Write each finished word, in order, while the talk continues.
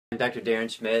I'm Dr. Darren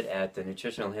Schmidt at the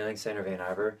Nutritional Healing Center of Ann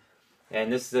Arbor,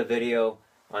 and this is a video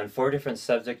on 4 different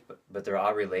subjects, but they're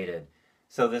all related.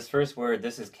 So this first word,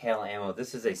 this is Cal-Amo.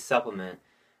 This is a supplement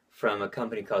from a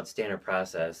company called Standard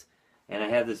Process, and I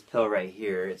have this pill right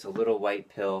here. It's a little white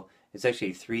pill. It's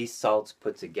actually 3 salts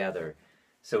put together.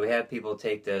 So we have people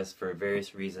take this for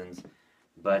various reasons,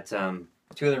 but 2 of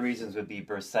the reasons would be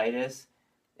bursitis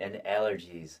and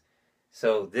allergies.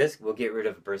 So this will get rid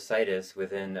of bursitis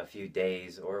within a few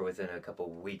days or within a couple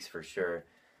weeks for sure.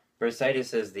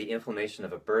 Bursitis is the inflammation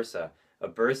of a bursa. A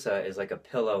bursa is like a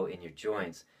pillow in your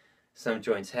joints. Some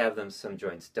joints have them, some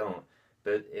joints don't.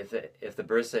 But if the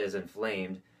bursa is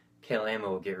inflamed, Cal-Amo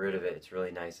will get rid of it. It's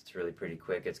really nice. It's really pretty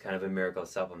quick. It's kind of a miracle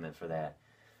supplement for that.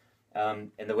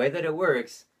 And the way that it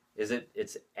works is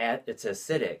it's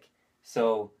acidic.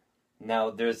 So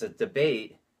now there's a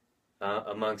debate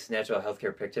amongst natural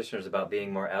healthcare practitioners about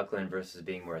being more alkaline versus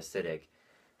being more acidic.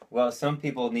 Well, some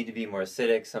people need to be more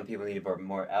acidic, some people need to be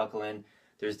more alkaline.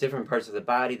 There's different parts of the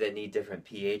body that need different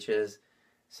pHs.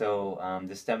 So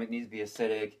the stomach needs to be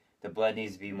acidic, the blood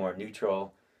needs to be more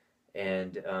neutral,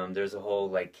 and there's a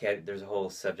whole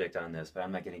subject on this, but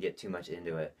I'm not going to get too much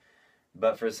into it.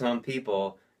 But for some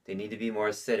people, they need to be more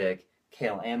acidic.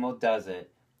 Cal-Amo does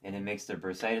it, and it makes their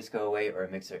bursitis go away, or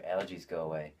it makes their allergies go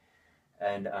away.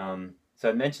 And so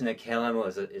I mentioned that Cal-Amo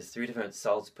is 3 different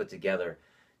salts put together.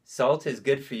 Salt is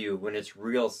good for you when it's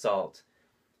real salt.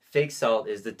 Fake salt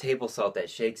is the table salt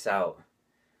that shakes out.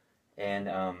 And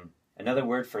another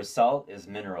word for salt is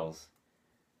minerals.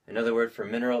 Another word for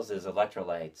minerals is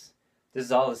electrolytes. This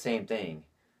is all the same thing.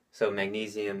 So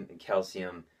magnesium and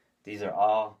calcium, these are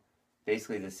all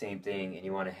basically the same thing, and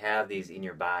you want to have these in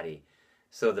your body.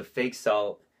 So the fake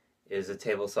salt is a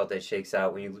table salt that shakes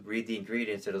out. When you read the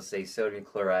ingredients, it'll say sodium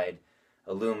chloride,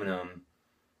 aluminum,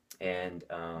 and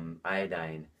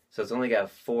iodine. So it's only got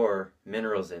 4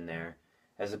 minerals in there,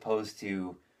 as opposed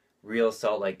to real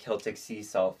salt like Celtic sea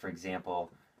salt, for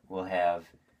example, will have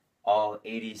all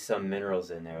 80-some minerals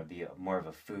in there. It would be more of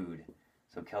a food.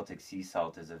 So Celtic sea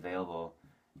salt is available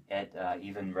at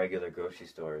even regular grocery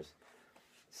stores.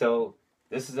 So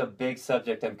this is a big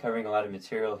subject. I'm covering a lot of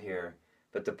material here,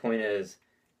 but the point is,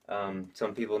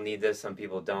 some people need this, some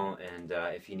people don't, and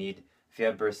if you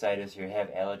have bursitis or you have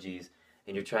allergies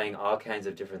and you're trying all kinds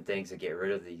of different things to get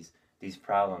rid of these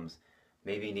problems,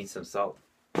 maybe you need some salt.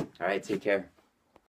 All right, take care.